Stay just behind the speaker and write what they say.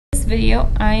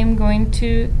video, I am going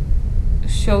to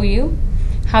show you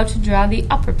how to draw the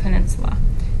Upper Peninsula.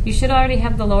 You should already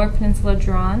have the Lower Peninsula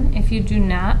drawn. If you do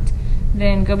not,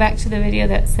 then go back to the video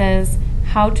that says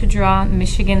how to draw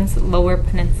Michigan's Lower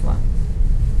Peninsula.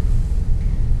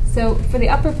 So for the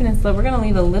Upper Peninsula, we're going to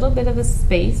leave a little bit of a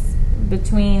space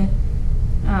between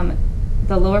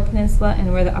the Lower Peninsula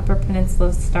and where the Upper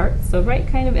Peninsula starts. So right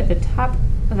kind of at the top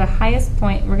of the highest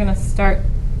point, we're going to start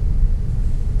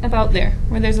about there,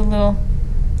 where there's a little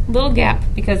gap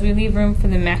because we leave room for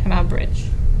the Mackinac Bridge.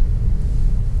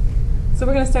 So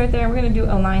we're going to start there. We're going to do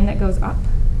a line that goes up.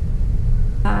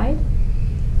 Side.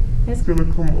 It's going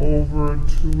to come over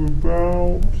to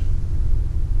about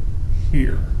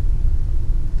here.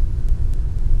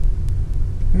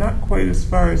 Not quite as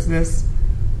far as this,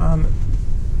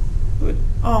 but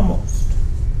almost.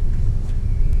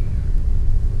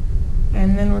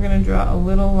 And then we're going to draw a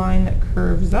little line that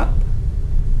curves up.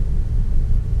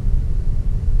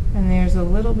 And there's a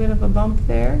little bit of a bump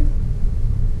there.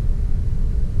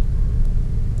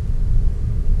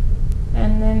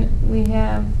 And then we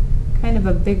have kind of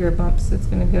a bigger bump, so it's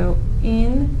going to go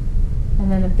in,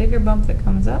 and then a bigger bump that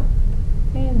comes up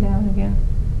and down again.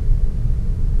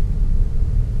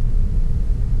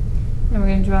 And we're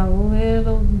going to draw a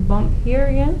little bump here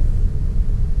again,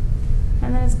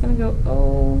 and then it's going to go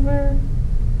over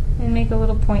and make a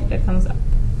little point that comes up.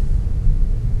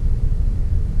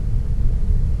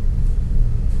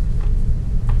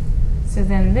 So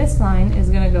then this line is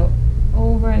going to go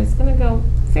over, and it's going to go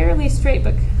fairly straight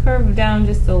but curve down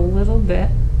just a little bit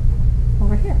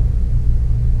over here.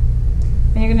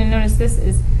 And you're going to notice this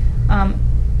is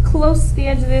close to the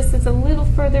edge of this. It's a little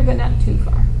further but not too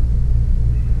far.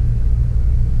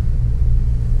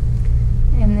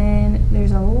 And then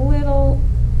there's a little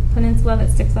peninsula that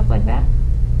sticks up like that.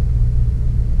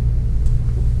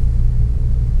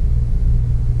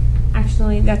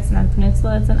 Actually, that's not a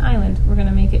peninsula, it's an island. We're going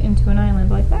to make it into an island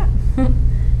like that.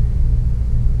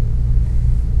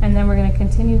 And then we're going to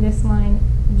continue this line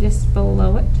just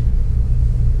below it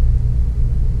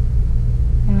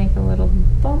and make a little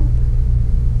bump.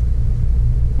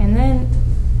 And then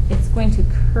it's going to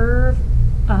curve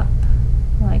up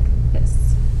like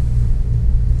this.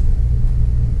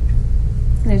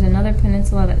 There's another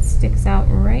peninsula that sticks out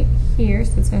right here,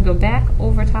 so it's going to go back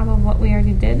over top of what we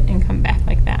already did and come back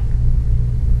like that.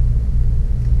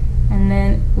 And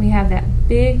then we have that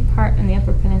big part in the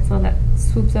Upper Peninsula that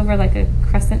swoops over like a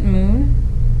crescent moon.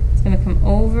 It's going to come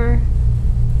over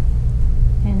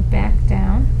and back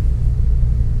down.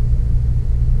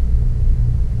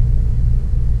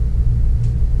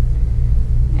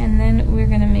 And then we're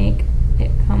going to make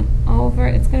it come over.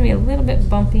 It's going to be a little bit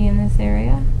bumpy in this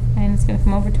area, and it's going to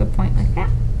come over to a point like that.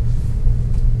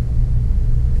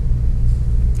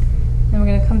 Then we're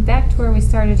going to come back to where we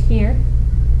started here,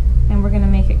 and we're going to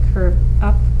make it curve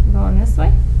up going this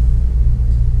way.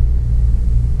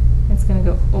 It's going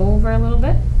to go over a little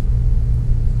bit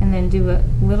and then do a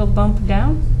little bump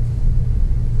down.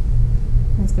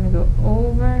 And it's going to go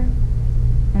over,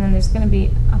 and then there's going to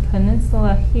be a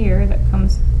peninsula here that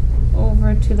comes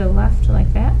over to the left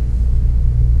like that.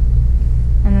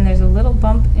 And then there's a little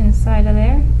bump inside of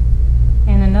there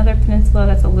and another peninsula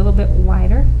that's a little bit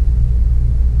wider.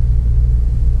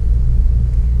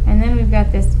 And then we've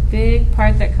got this big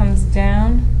part that comes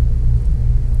down.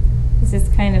 This is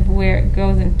kind of where it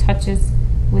goes and touches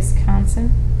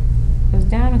Wisconsin. Goes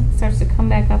down and starts to come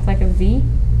back up like a V.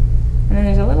 And then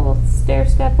there's a little stair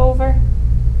step over,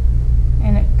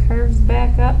 and it curves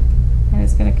back up, and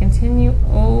it's going to continue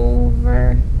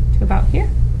over to about here.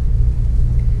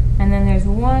 And then there's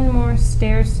one more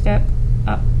stair step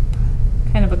up,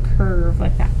 kind of a curve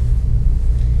like that.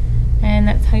 And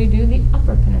that's how you do the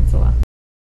Upper Peninsula.